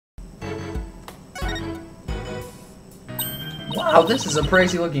Wow, this is a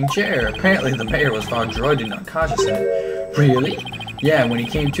pricey looking chair. Apparently the mayor was found drugged and unconscious in it. Really? Yeah, when he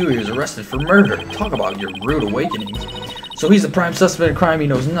came to, he was arrested for murder. Talk about your rude awakenings. So he's the prime suspect in a crime he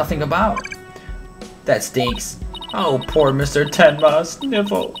knows nothing about. That stinks. Oh, poor Mr. Tenma,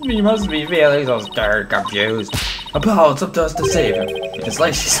 sniffle. He must be feeling so scared, confused. Apollo, it's up to us to save him. It's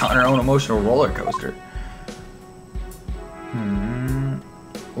like she's on her own emotional roller coaster.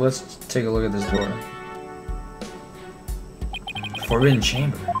 Let's take a look at this door. Forbidden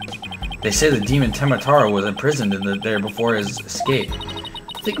chamber. They say the demon Temataro was imprisoned there before his escape.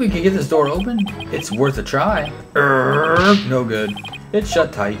 Think we can get this door open? It's worth a try. No good. It's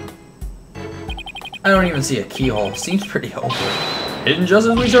shut tight. I don't even see a keyhole. Seems pretty open. Hidden just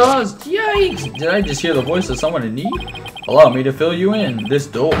as we trust. Yikes! Did I just hear the voice of someone in need? Allow me to fill you in. This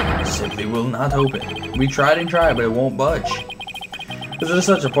door simply will not open. We tried and tried, but it won't budge. This is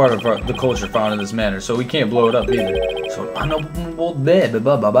such a part of the culture found in this manner, so we can't blow it up either. So an unopenable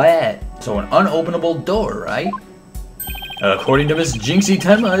door, right? According to Miss Jinxie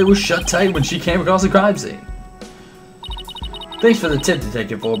Tenma, it was shut tight when she came across the crime scene. Thanks for the tip,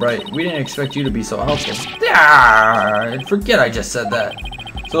 Detective Fulbright. We didn't expect you to be so helpful. Forget I just said that.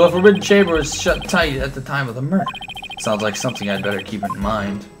 So the forbidden chamber was shut tight at the time of the murder. Sounds like something I'd better keep in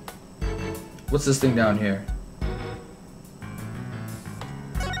mind. What's this thing down here?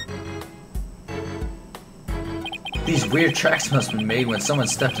 These weird tracks must have been made when someone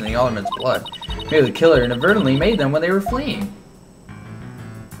stepped in the alderman's blood. Maybe the killer inadvertently made them when they were fleeing.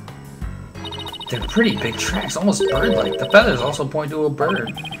 They're pretty big tracks, almost bird-like. The feathers also point to a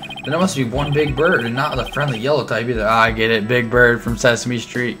bird. Then it must be one big bird and not the friendly yellow type either. Ah, I get it. Big bird from Sesame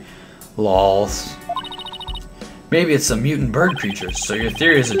Street. Lols. Maybe it's some mutant bird creatures. So your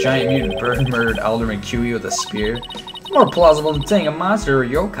theory is a giant mutant bird murdered Alderman Kiwi with a spear? More plausible than saying a monster or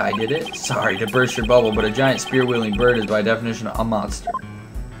yokai did it. Sorry to burst your bubble, but a giant spear-wielding bird is by definition a monster.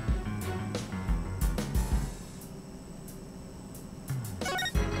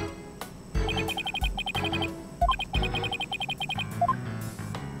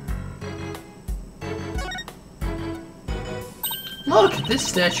 Look, this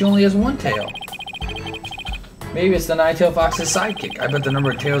statue only has one tail. Maybe it's the nine-tailed fox's sidekick. I bet the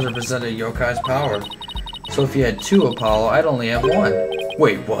number of tails represent a yokai's power. So if you had two, Apollo, I'd only have one.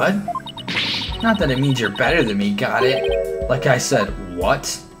 Wait, what? Not that it means you're better than me, got it? Like I said,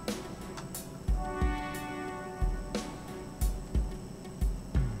 what?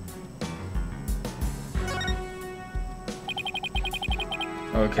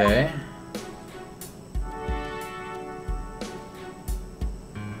 Okay.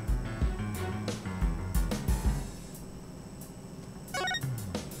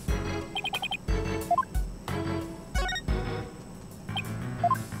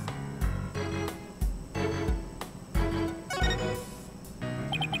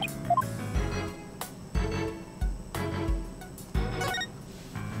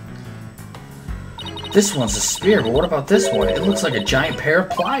 This one's a spear, but what about this one? It looks like a giant pair of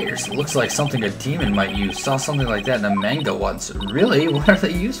pliers. It looks like something a demon might use. Saw something like that in a manga once. Really? What are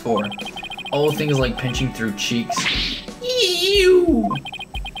they used for? Oh, things like pinching through cheeks. Ew!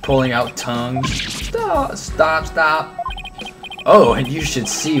 Pulling out tongues. Stop, stop, stop. Oh, and you should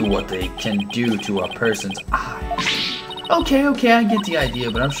see what they can do to a person's eyes. Okay, I get the idea,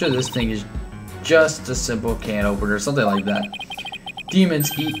 but I'm sure this thing is just a simple can opener or something like that.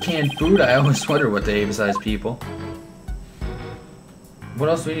 Demons eat canned food? I always wonder what they eat besides people. What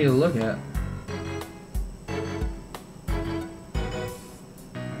else do we need to look at?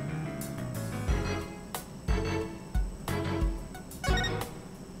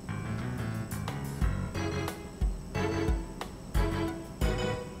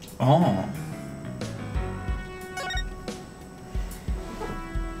 Oh.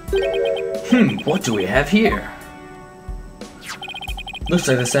 What do we have here? Looks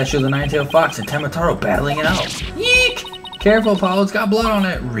like the statue of the nine-tailed fox and Temataro battling it out. Yeek! Careful, Apollo, it's got blood on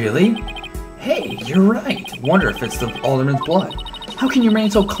it. Really? Hey, you're right. Wonder if it's the alderman's blood. How can you remain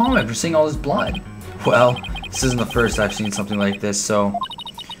so calm after seeing all this blood? Well, this isn't the first I've seen something like this, so...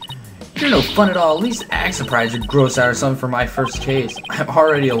 You're no fun at all. At least act surprised or gross out or something for my first case. I'm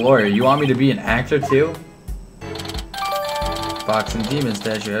already a lawyer. You want me to be an actor, too? Fox and demon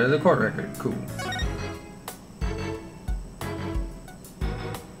statue out of the court record. Cool.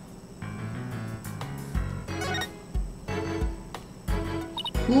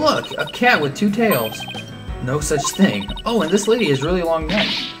 Look, a cat with two tails. No such thing. Oh, and this lady has really long neck.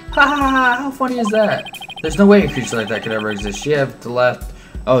 Ha ha ha! How funny is that? There's no way a creature like that could ever exist. She have the left.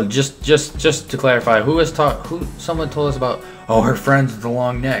 Oh, just to clarify, someone told us about? Oh, her friends with the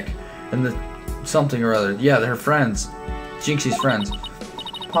long neck and the something or other. Yeah, they're friends. Jinxie's friends.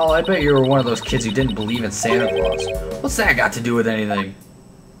 Paul, I bet you were one of those kids who didn't believe in Santa Claus. What's that got to do with anything?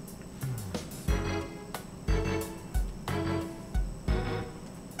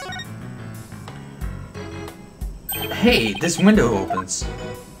 Hey, this window opens.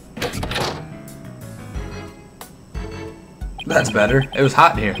 That's better. It was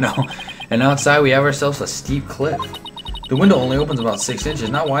hot in here, no. And outside we have ourselves a steep cliff. The window only opens about 6 inches,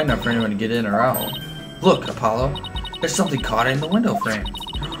 not wide enough for anyone to get in or out. Look, Apollo. There's something caught in the window frame.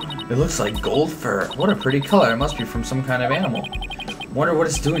 It looks like gold fur. What a pretty color. It must be from some kind of animal. Wonder what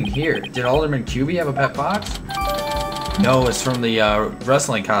it's doing here. Did Alderman QB have a pet fox? No, it's from the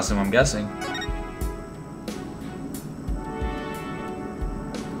wrestling costume, I'm guessing.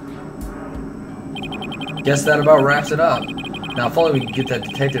 Guess that about wraps it up. Now, if only we can get that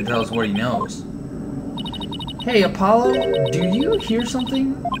detective to tell us what he knows. Hey, Apollo, do you hear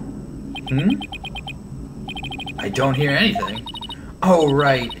something? I don't hear anything. Oh,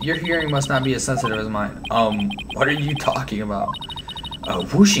 right. Your hearing must not be as sensitive as mine. What are you talking about? A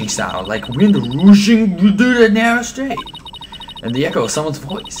whooshing sound, like wind whooshing through the narrow strait. And the echo of someone's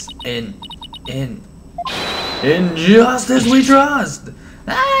voice. In justice we trust.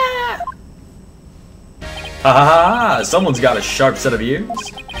 Ah! Ha ha ha! Someone's got a sharp set of ears.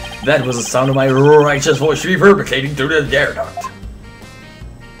 That was the sound of my righteous voice reverberating through the air duct.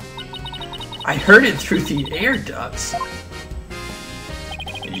 I heard it through the air ducts.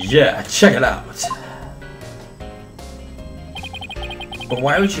 Yeah, check it out. But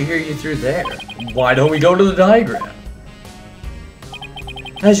why would you hear you through there? Why don't we go to the diagram?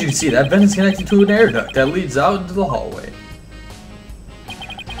 As you can see, that vent is connected to an air duct that leads out into the hallway.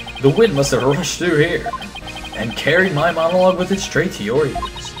 The wind must have rushed through here and carried my monologue with it straight to your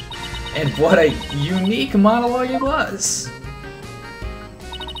ears. And what a unique monologue it was.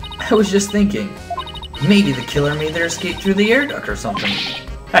 I was just thinking, maybe the killer made their escape through the air duct or something.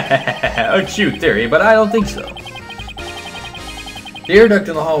 A cute theory, but I don't think so. The air duct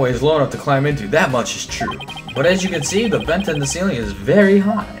in the hallway is low enough to climb into, that much is true. But as you can see, the vent in the ceiling is very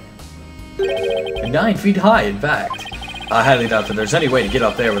high. 9 feet high, in fact. I highly doubt that there's any way to get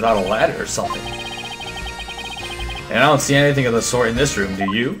up there without a ladder or something. And I don't see anything of the sort in this room,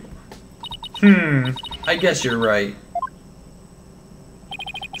 do you? I guess you're right.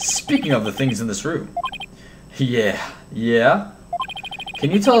 Speaking of the things in this room. Yeah?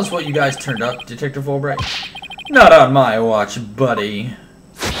 Can you tell us what you guys turned up, Detective Fulbright? Not on my watch, buddy.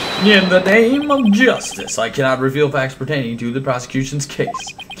 In the name of justice, I cannot reveal facts pertaining to the prosecution's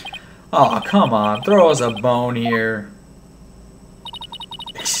case. Aw, come on, throw us a bone here.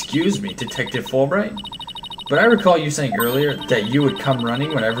 Excuse me, Detective Fulbright? But I recall you saying earlier that you would come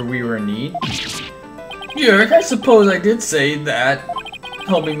running whenever we were in need. Yerk, I suppose I did say that.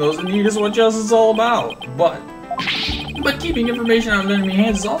 Helping those in need is what justice is all about. But keeping information out of enemy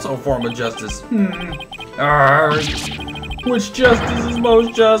hands is also a form of justice. Which justice is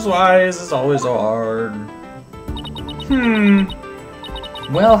most just? Why is this always so hard?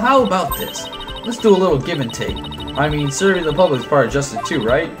 Well, how about this? Let's do a little give and take. I mean, serving the public is part of justice too,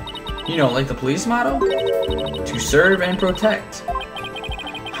 right? You know, like the police motto? To serve and protect.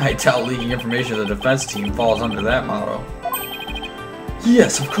 I doubt leaking information to the defense team falls under that motto.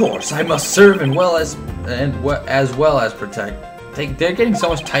 Yes, of course. I must serve as well as protect. They're getting so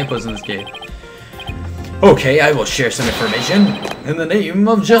much typos in this game. Okay, I will share some information in the name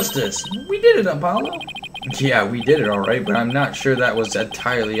of justice. We did it, Apollo. Yeah, we did it alright, but I'm not sure that was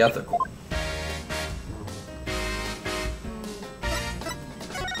entirely ethical.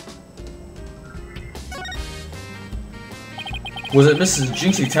 Was it Mrs.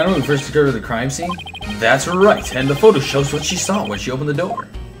 Jinxie Tenma who first discovered the crime scene? That's right, and the photo shows what she saw when she opened the door.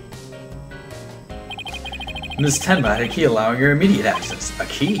 Miss Tenma had a key allowing her immediate access. A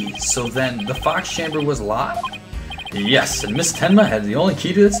key? So then the Fox chamber was locked? Yes, and Miss Tenma had the only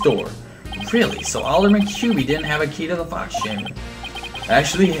key to its door. Really? So Alderman QB didn't have a key to the Fox chamber.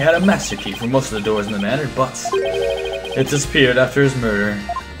 Actually, he had a master key for most of the doors in the manor, but it disappeared after his murder.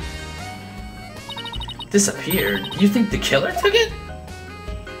 Disappeared? You think the killer took it?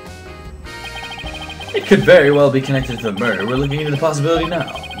 It could very well be connected to the murder. We're looking into the possibility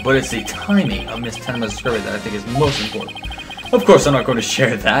now. But it's the timing of Miss Tenma's discovery that I think is most important. Of course, I'm not going to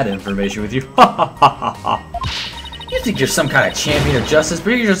share that information with you. You think you're some kind of champion of justice,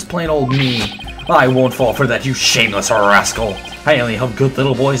 but you're just plain old mean. I won't fall for that, you shameless rascal. I only help good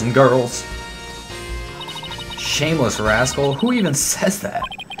little boys and girls. Shameless rascal? Who even says that?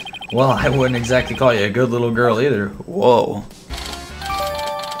 Well, I wouldn't exactly call you a good little girl either. Whoa.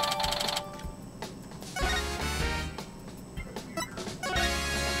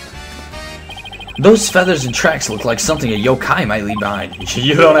 Those feathers and tracks look like something a yokai might leave behind.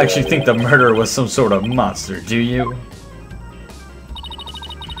 You don't actually think the murderer was some sort of monster, do you?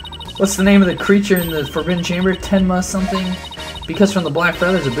 What's the name of the creature in the Forbidden Chamber? Tenma something? Because from the black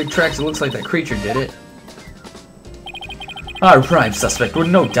feathers and big tracks, it looks like that creature did it. Our prime suspect would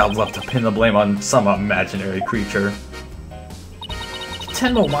no doubt love to pin the blame on some imaginary creature.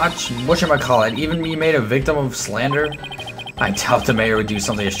 Tenma whatchamacallit, even be made a victim of slander? I doubt the mayor would do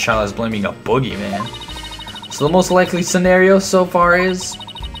something as childish as blaming a boogeyman. So the most likely scenario so far is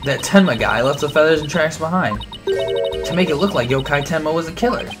that Tenma guy left the feathers and tracks behind to make it look like Yokai Tenma was the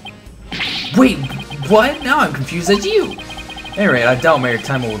killer. Wait, what? Now I'm confused as you. Anyway, I doubt Mayor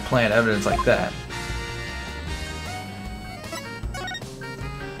Tenma would plant evidence like that.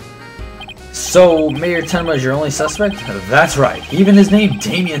 So, Mayor Tenma is your only suspect? That's right. Even his name,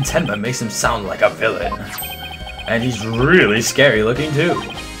 Damien Tenma, makes him sound like a villain. And he's really scary looking too.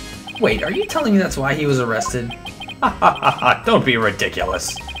 Wait, are you telling me that's why he was arrested? Ha ha ha ha, don't be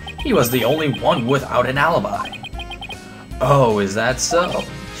ridiculous. He was the only one without an alibi. Oh, is that so?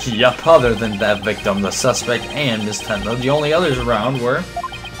 Yup, other than that victim, the suspect, and Miss Tenma, the only others around were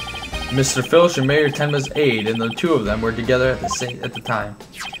Mr. Filch and Mayor Tenma's aide, and the two of them were together at the time.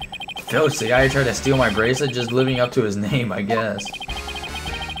 Filch, the guy who tried to steal my bracelet, just living up to his name, I guess.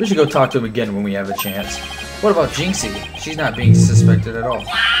 We should go talk to him again when we have a chance. What about Jinxie? She's not being suspected at all.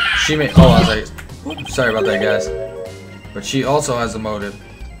 She may— oh, I was like— sorry about that, guys. But she also has a motive.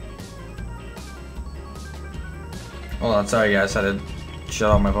 Hold on, sorry guys, I had to shut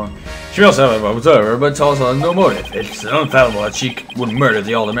off my phone. She also has a motive, but also has no motive. It's unfathomable that she would murder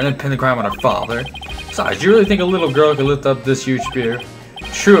the alderman and pin the crime on her father. Besides, do you really think a little girl could lift up this huge spear?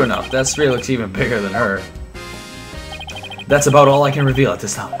 True enough, that spear looks even bigger than her. That's about all I can reveal at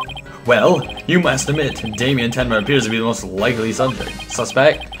this time. Well, you must admit, Damien Tenma appears to be the most likely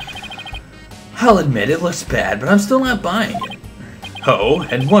suspect. I'll admit it looks bad, but I'm still not buying it. Oh,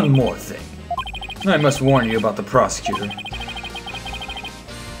 and one more thing. I must warn you about the prosecutor.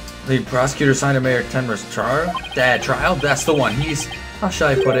 The prosecutor signed a Mayor Tenma's trial? That's the one. He's— how shall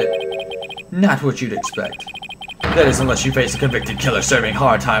I put it? Not what you'd expect. That is, unless you face a convicted killer serving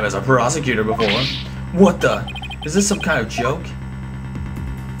hard time as a prosecutor before. What the? Is this some kind of joke?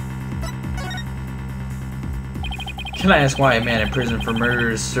 Can I ask why a man in prison for murder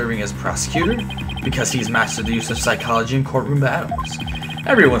is serving as prosecutor? Because he's mastered the use of psychology in courtroom battles.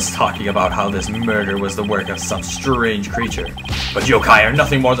 Everyone's talking about how this murder was the work of some strange creature. But yokai are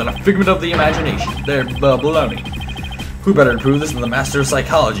nothing more than a figment of the imagination. They're baloney. Who better to prove this than the master of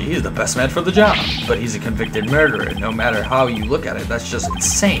psychology? He's the best man for the job. But he's a convicted murderer, and no matter how you look at it, that's just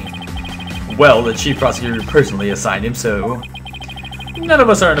insane. Well, the chief prosecutor personally assigned him, so none of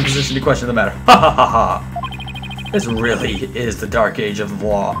us are in a position to question the matter. Ha ha ha ha. This really is the dark age of the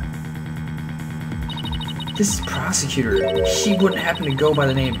law. This prosecutor, he wouldn't happen to go by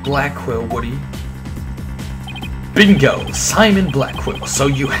the name Blackquill, would he? Bingo! Simon Blackquill. So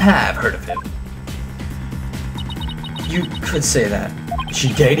you have heard of him. You could say that.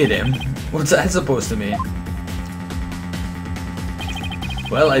 She dated him. What's that supposed to mean?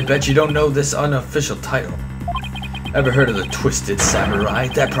 Well, I bet you don't know this unofficial title. Ever heard of the Twisted Samurai?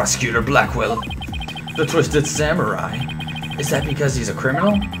 That prosecutor Blackquill. The Twisted Samurai? Is that because he's a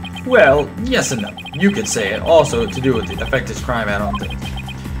criminal? Well, yes and no. You could say it. Also to do with the effect his crime had on things.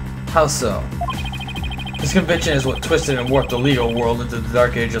 How so? His conviction is what twisted and warped the legal world into the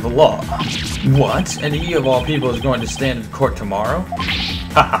dark age of the law. What? And he of all people is going to stand in court tomorrow?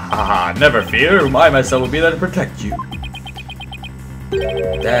 Ha ha ha ha, never fear. I myself will be there to protect you.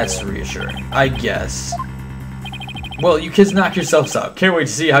 That's reassuring, I guess. Well, you kids knock yourselves out. Can't wait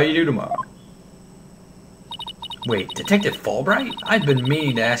to see how you do tomorrow. Wait, Detective Fulbright? I've been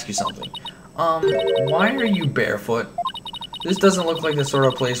meaning to ask you something. Why are you barefoot? This doesn't look like the sort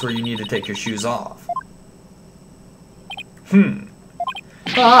of place where you need to take your shoes off.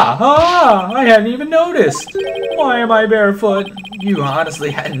 I hadn't even noticed. Why am I barefoot? You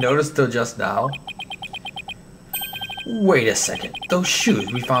honestly hadn't noticed till just now? Wait a second. Those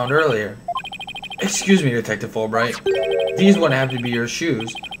shoes we found earlier. Excuse me, Detective Fulbright. These wouldn't have to be your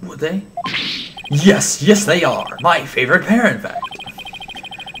shoes, would they? Yes, they are. My favorite pair, in fact.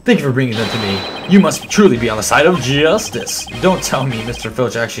 Thank you for bringing them to me. You must truly be on the side of justice. Don't tell me Mr.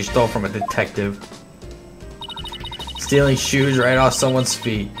 Filch actually stole from a detective. Stealing shoes right off someone's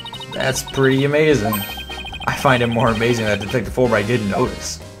feet. That's pretty amazing. I find it more amazing that Detective Fulbright didn't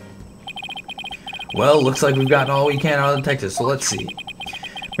notice. Well, looks like we've gotten all we can out of the detective, so let's see.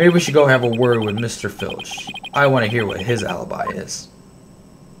 Maybe we should go have a word with Mr. Filch. I want to hear what his alibi is.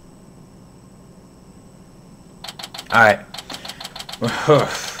 Alright.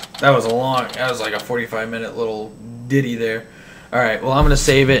 That was like a 45-minute little ditty there. Alright, well, I'm going to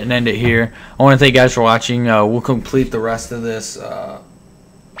save it and end it here. I want to thank you guys for watching. We'll complete the rest of this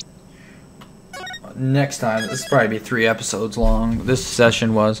next time. This will probably be 3 episodes long. This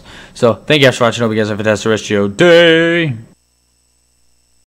session was. So, thank you guys for watching. Hope you guys have a fantastic rest of your day.